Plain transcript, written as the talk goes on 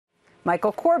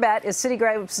Michael Corbat is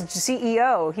Citigroup's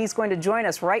CEO. He's going to join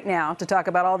us right now to talk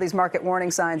about all these market warning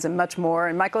signs and much more.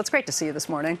 And Michael, it's great to see you this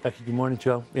morning. Thank you. Good morning,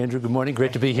 Joe. Andrew, good morning.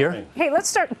 Great to be here. Hey, let's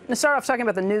start off talking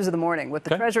about the news of the morning with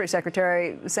the Treasury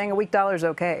Secretary saying a weak dollar is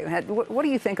okay. What do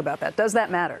you think about that? Does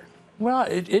that matter? Well,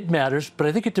 it matters, but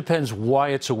I think it depends why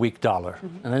it's a weak dollar.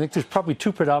 And I think there's probably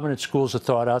two predominant schools of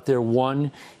thought out there.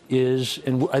 One is,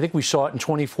 and I think we saw it in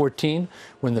 2014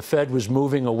 when the Fed was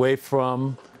moving away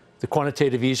from the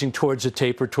quantitative easing towards a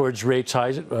taper, towards rates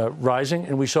rising,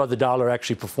 and we saw the dollar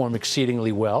actually perform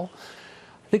exceedingly well.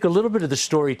 I think a little bit of the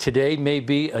story today may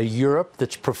be a Europe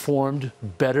that's performed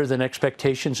better than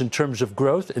expectations in terms of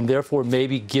growth, and therefore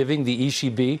maybe giving the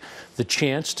ECB the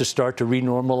chance to start to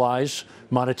renormalize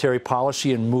monetary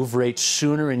policy and move rates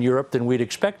sooner in Europe than we'd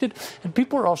expected. And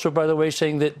people are also, by the way,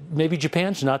 saying that maybe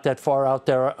Japan's not that far out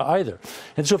there either.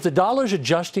 And so if the dollar's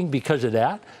adjusting because of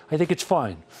that, I think it's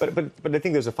fine. But I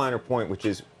think there's a finer point, which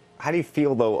is, how do you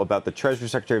feel, though, about the Treasury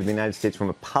Secretary of the United States from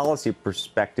a policy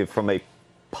perspective, from a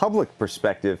public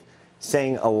perspective,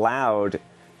 saying aloud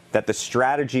that the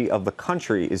strategy of the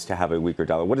country is to have a weaker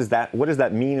dollar? What does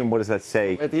that mean, and what does that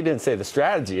say? He didn't say the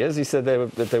strategy is. He said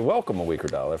that they welcome a weaker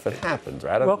dollar if it happens,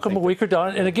 right? Welcome a weaker dollar.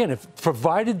 And again, if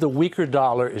provided the weaker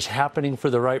dollar is happening for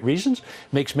the right reasons,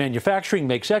 makes manufacturing,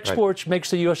 makes exports,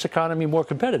 makes the U.S. economy more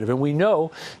competitive. And we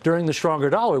know during the stronger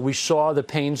dollar, we saw the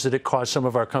pains that it caused some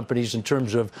of our companies in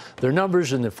terms of their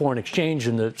numbers and the foreign exchange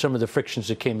and some of the frictions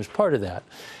that came as part of that.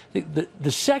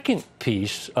 The second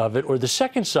piece of it, or the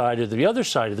second side, or the other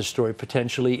side of the story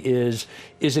potentially is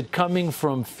it coming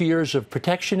from fears of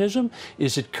protectionism?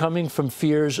 Is it coming from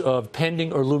fears of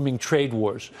pending or looming trade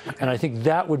wars? And I think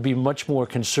that would be much more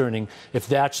concerning if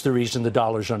that's the reason the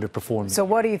dollar's underperforming. So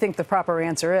what do you think the proper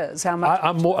answer is? How much?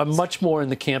 I'm much more in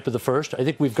the camp of the first. I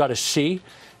think we've got to see,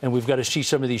 and we've got to see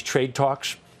some of these trade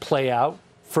talks play out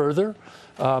further.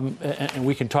 And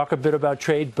we can talk a bit about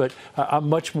trade, but I'm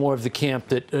much more of the camp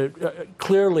that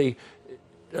clearly,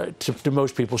 to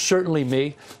most people, certainly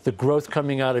me, the growth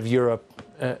coming out of Europe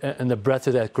and the breadth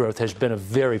of that growth has been a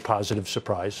very positive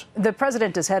surprise. The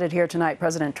president is headed here tonight,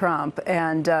 President Trump,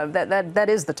 and that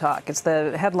is the talk. It's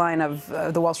the headline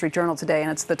of the Wall Street Journal today,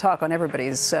 and it's the talk on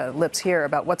everybody's lips here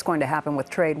about what's going to happen with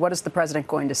trade. What is the president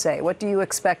going to say? What do you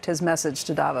expect his message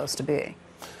to Davos to be?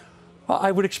 Well,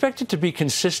 I would expect it to be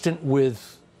consistent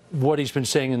with what he's been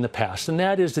saying in the past, and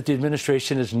that is that the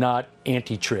administration is not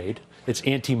anti-trade. It's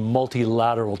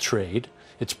anti-multilateral trade.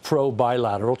 It's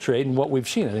pro-bilateral trade. And what we've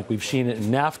seen, I think we've seen it in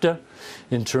NAFTA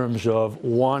in terms of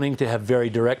wanting to have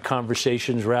very direct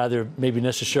conversations rather maybe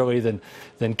necessarily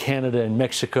than Canada and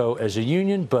Mexico as a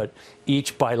union, but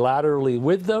each bilaterally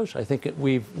with those. I think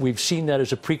we've seen that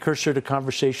as a precursor to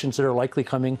conversations that are likely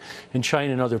coming in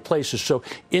China and other places. So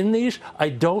in these, I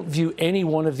don't view any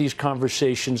one of these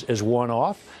conversations as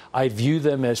one-off. I view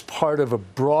them as part of a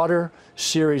broader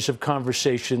series of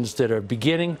conversations that are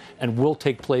beginning and will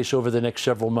take place over the next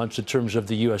several months in terms of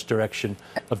the U.S. direction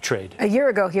of trade. A year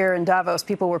ago here in Davos,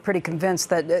 people were pretty convinced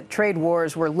that trade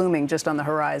wars were looming just on the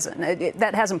horizon.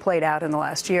 That hasn't played out in the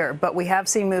last year, but we have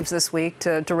seen moves this week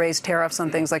to raise tariffs on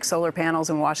things like solar panels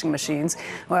and washing machines.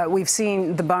 We've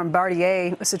seen the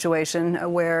Bombardier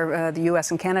situation where the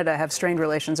U.S. and Canada have strained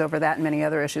relations over that and many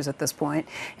other issues at this point.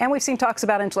 And we've seen talks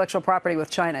about intellectual property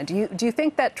with China. Do you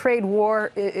think that trade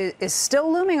war is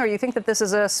still looming, or do you think that this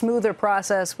is a smoother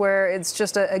process where it's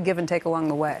just a give and take along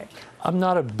the way? I'm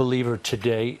not a believer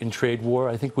today in trade war.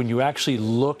 I think when you actually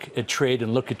look at trade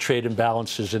and look at trade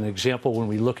imbalances, an example, when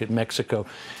we look at Mexico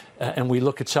and we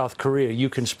look at South Korea, you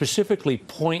can specifically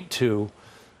point to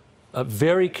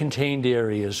very contained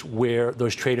areas where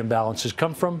those trade imbalances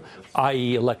come from,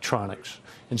 i.e. electronics.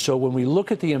 And so when we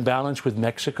look at the imbalance with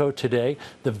Mexico today,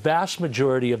 the vast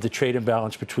majority of the trade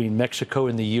imbalance between Mexico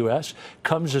and the U.S.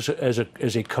 comes as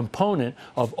a component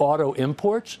of auto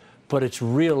imports, but it's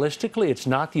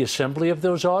not the assembly of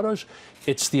those autos,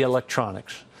 it's the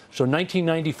electronics. So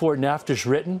 1994, NAFTA's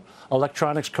written,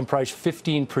 electronics comprised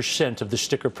 15% of the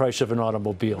sticker price of an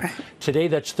automobile. Right. Today,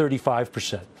 that's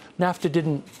 35%. NAFTA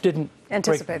didn't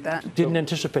anticipate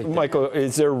that. Michael,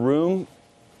 is there room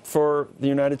for the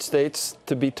United States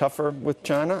to be tougher with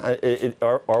China?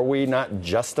 Are we not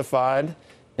justified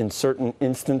in certain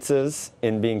instances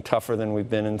in being tougher than we've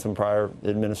been in some prior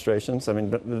administrations? I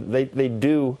mean, they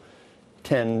do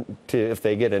tend to, if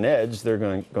they get an edge, they're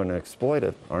going to exploit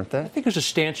it, aren't they? I think as a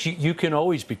stance, you can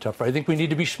always be tougher. I think we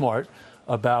need to be smart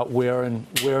about where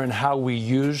and how we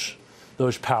use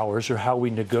those powers or how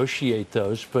we negotiate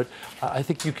those. But I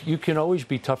think you can always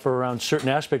be tougher around certain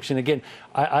aspects. And again,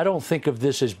 I don't think of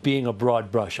this as being a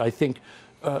broad brush. I think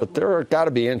but there are got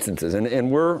to be instances,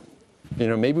 and we're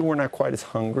maybe we're not quite as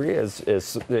hungry as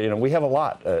we have a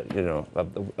lot,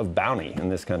 of bounty in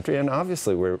this country, and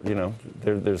obviously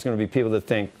there's going to be people that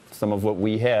think some of what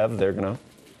we have, they're going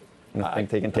to think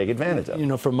they can take advantage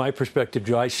of. From my perspective,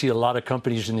 Joe, I see a lot of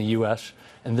companies in the U.S.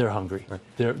 and they're hungry.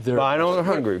 Well, I know they're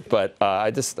hungry, but I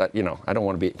just, I don't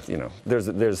want to be,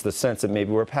 there's the sense that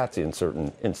maybe we're patsy in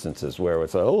certain instances where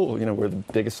it's we're the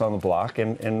biggest on the block,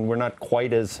 and we're not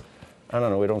quite as, I don't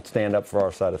know, we don't stand up for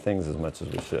our side of things as much as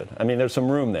we should. I mean, there's some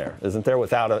room there, isn't there,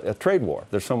 without a trade war?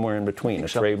 There's somewhere in between, a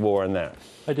trade war and that.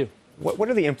 I do. What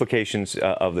are the implications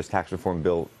of this tax reform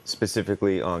bill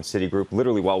specifically on Citigroup?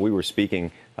 Literally, while we were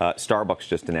speaking, Starbucks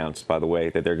just announced, by the way,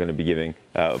 that they're going to be giving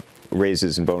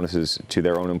raises and bonuses to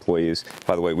their own employees.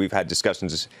 By the way, we've had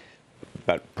discussions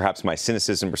about perhaps my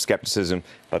cynicism or skepticism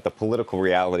about the political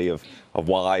reality of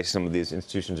why some of these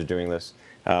institutions are doing this.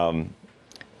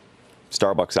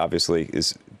 Starbucks obviously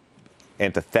is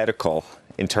antithetical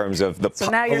in terms of the. So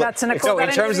now you're not cynical. So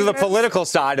in terms of the political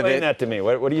side of it. Explain that to me.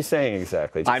 What are you saying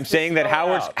exactly? I'm saying that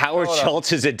Howard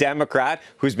Schultz is a Democrat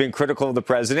who's been critical of the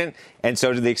president, and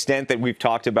so to the extent that we've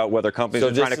talked about whether companies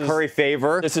are trying to curry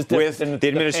favor with the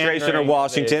administration or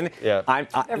Washington.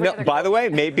 By the way,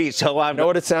 maybe so. I know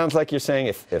what it sounds like. You're saying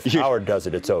if Howard does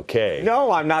it, it's okay. No,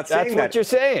 I'm not saying that. That's what you're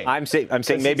saying. I'm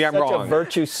saying maybe I'm wrong. Such a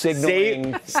virtue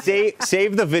signaling.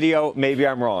 Save the video. Maybe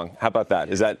I'm wrong. How about that?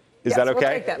 Is that okay? We'll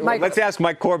take that. Let's ask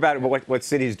Mike Corbat what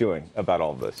Citi's doing about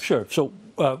all of this. Sure. So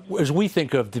as we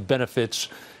think of the benefits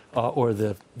or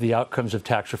the outcomes of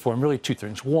tax reform, really two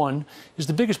things. One is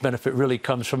the biggest benefit really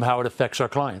comes from how it affects our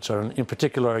clients, or in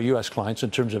particular our U.S. clients, in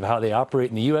terms of how they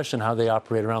operate in the U.S. and how they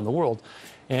operate around the world.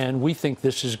 And we think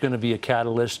this is going to be a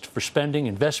catalyst for spending,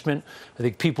 investment. I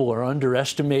think people are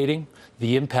underestimating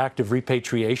the impact of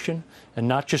repatriation, and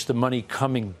not just the money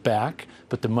coming back,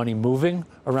 but the money moving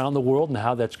around the world and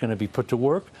how that's going to be put to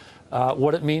work.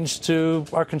 What it means to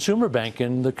our consumer bank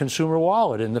and the consumer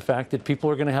wallet, and the fact that people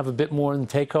are going to have a bit more in the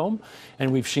take home.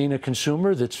 And we've seen a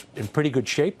consumer that's in pretty good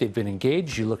shape. They've been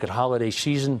engaged. You look at holiday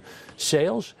season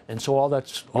sales, and so all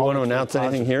that's. You want to announce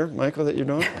anything here, Michael, that you're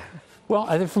doing? Well,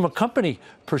 I think from a company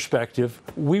perspective,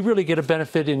 we really get a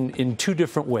benefit in two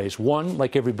different ways. One,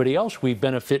 like everybody else, we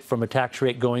benefit from a tax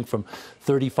rate going from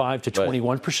 35 to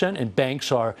 21%, and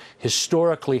banks are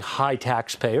historically high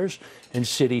taxpayers, and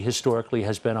Citi historically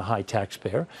has been a high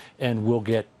taxpayer, and we'll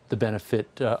get the benefit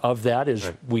of that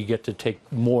is we get to take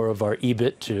more of our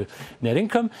EBIT to net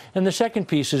income. And the second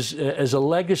piece is, as a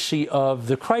legacy of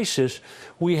the crisis,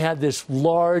 we had this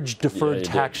large deferred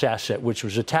tax asset, which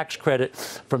was a tax credit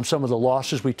from some of the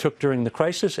losses we took during the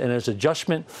crisis. And as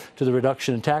adjustment to the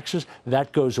reduction in taxes,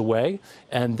 that goes away.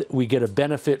 And we get a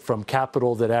benefit from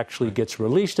capital that actually gets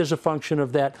released as a function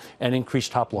of that and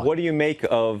increased top line. What do you make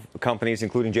of companies,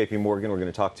 including J.P. Morgan? We're going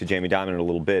to talk to Jamie Dimon in a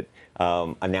little bit,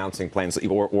 announcing plans,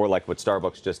 or like what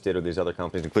Starbucks just did, or these other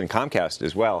companies, including Comcast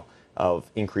as well, of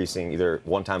increasing either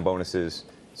one-time bonuses,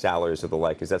 salaries, or the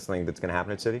like. Is that something that's going to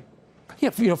happen at Citi?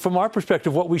 Yeah, from our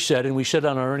perspective, what we said, and we said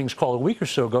on our earnings call a week or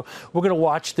so ago, we're going to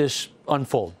watch this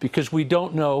unfold because we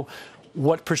don't know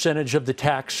what percentage of the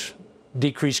tax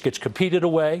decrease gets competed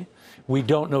away. We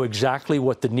don't know exactly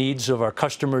what the needs of our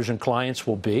customers and clients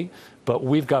will be, but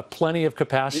we've got plenty of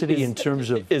capacity in terms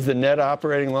of. Is the net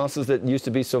operating losses that used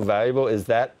to be so valuable, is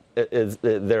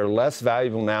they're less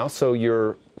valuable now, so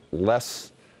you're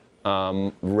less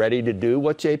ready to do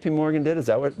what J.P. Morgan did? Is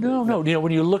that what? No.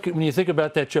 When you think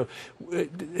about that, Joe,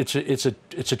 it's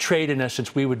a trade in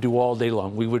essence we would do all day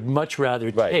long. We would much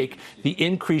rather take the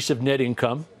increase of net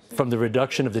income from the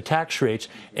reduction of the tax rates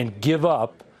and give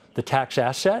up the tax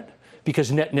asset,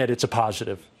 because net it's a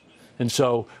positive. And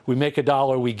so we make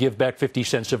 $1, we give back 50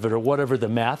 cents of it, or whatever the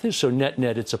math is. So net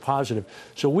it's a positive.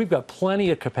 So we've got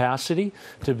plenty of capacity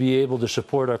to be able to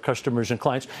support our customers and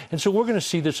clients. And so we're going to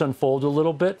see this unfold a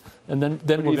little bit, and then we're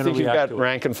going to react to it. Do you think you've got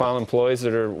rank and file employees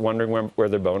that are wondering where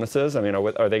their bonus is? I mean,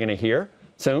 are they going to hear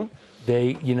soon? We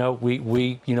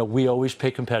always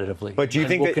pay competitively. But do you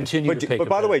think we'll continue to pay But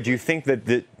by the way, do you think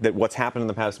that what's happened in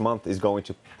the past month is going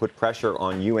to put pressure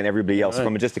on you and everybody else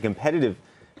from just a competitive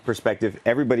perspective?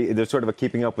 Everybody, there's sort of a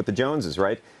keeping up with the Joneses,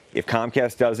 right? If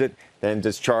Comcast does it, then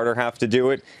does Charter have to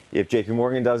do it? If J.P.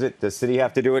 Morgan does it, does Citi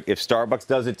have to do it? If Starbucks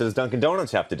does it, does Dunkin'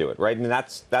 Donuts have to do it, right?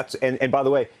 And by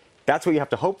the way, that's what you have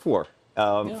to hope for.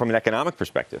 From an economic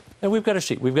perspective. And we've got to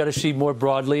see. We've got to see more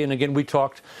broadly. And again, we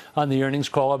talked on the earnings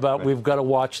call about we've got to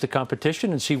watch the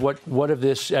competition and see what of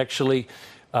this actually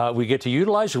we get to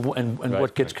utilize and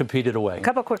what gets competed away. A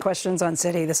couple quick questions on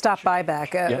Citi. The stock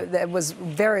buyback that was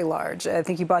very large. I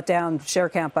think you bought down share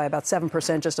count by about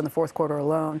 7% just in the fourth quarter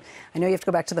alone. I know you have to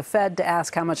go back to the Fed to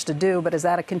ask how much to do, but is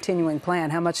that a continuing plan?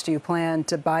 How much do you plan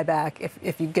to buy back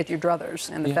if you get your druthers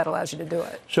and the Fed allows you to do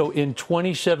it? So in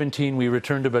 2017, we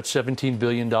returned about $17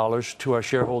 billion to our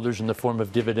shareholders in the form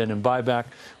of dividend and buyback.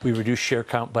 We reduced share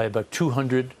count by about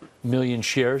 200 million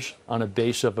shares on a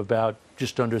base of about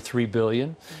just under 3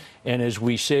 billion. And as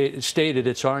we stated,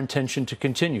 it's our intention to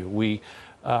continue. We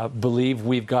believe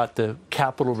we've got the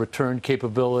capital return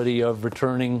capability of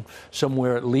returning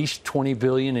somewhere at least 20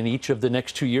 billion in each of the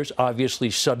next 2 years,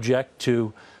 obviously subject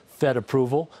to Fed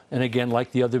approval. And again,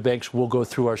 like the other banks, we'll go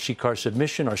through our CCAR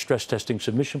submission, our stress testing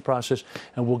submission process,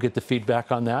 and we'll get the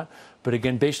feedback on that. But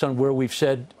again, based on where we've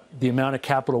said the amount of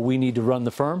capital we need to run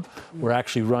the firm, we're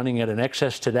actually running at an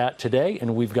excess to that today,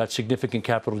 and we've got significant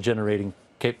capital generating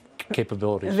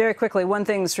capabilities. Very quickly, one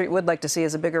thing the Street would like to see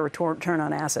is a bigger return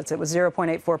on assets. It was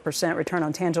 0.84%, return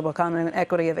on tangible common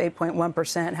equity of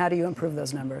 8.1%. How do you improve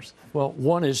those numbers? Well,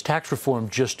 one is tax reform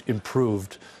just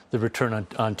improved the return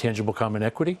on tangible common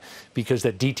equity because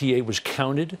that DTA was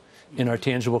counted in our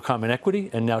tangible common equity,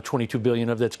 and now 22 billion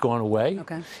of that's gone away.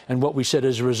 Okay. And what we said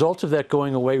as a result of that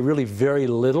going away, really very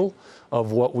little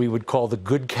of what we would call the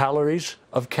good calories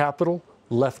of capital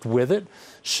left with it.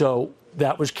 So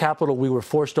that was capital we were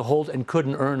forced to hold and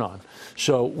couldn't earn on.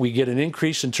 So we get an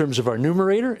increase in terms of our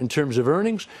numerator, in terms of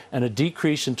earnings, and a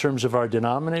decrease in terms of our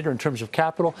denominator, in terms of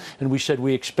capital. And we said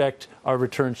we expect our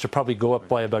returns to probably go up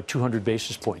by about 200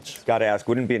 basis points. Got to ask,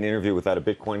 wouldn't it be an interview without a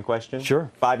Bitcoin question? Sure.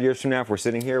 5 years from now, if we're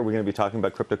sitting here, we're going to be talking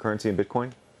about cryptocurrency and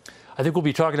Bitcoin? I think we'll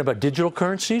be talking about digital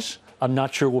currencies. I'm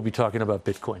not sure we'll be talking about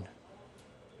Bitcoin.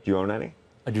 Do you own any?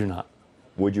 I do not.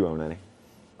 Would you own any?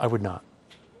 I would not.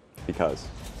 Because?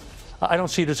 I don't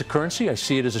see it as a currency. I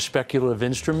see it as a speculative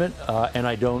instrument, and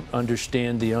I don't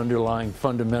understand the underlying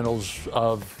fundamentals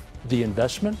of the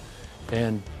investment.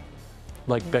 And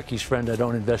like Becky's friend, I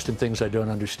don't invest in things I don't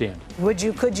understand.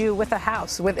 Could you with a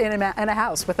house, in a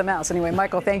house with a mouse? Anyway,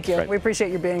 Michael, thank you. Right. We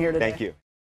appreciate you being here today. Thank you.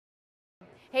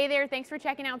 Hey there, thanks for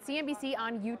checking out CNBC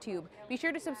on YouTube. Be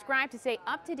sure to subscribe to stay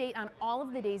up to date on all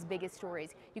of the day's biggest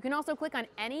stories. You can also click on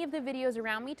any of the videos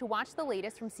around me to watch the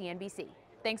latest from CNBC.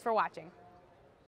 Thanks for watching.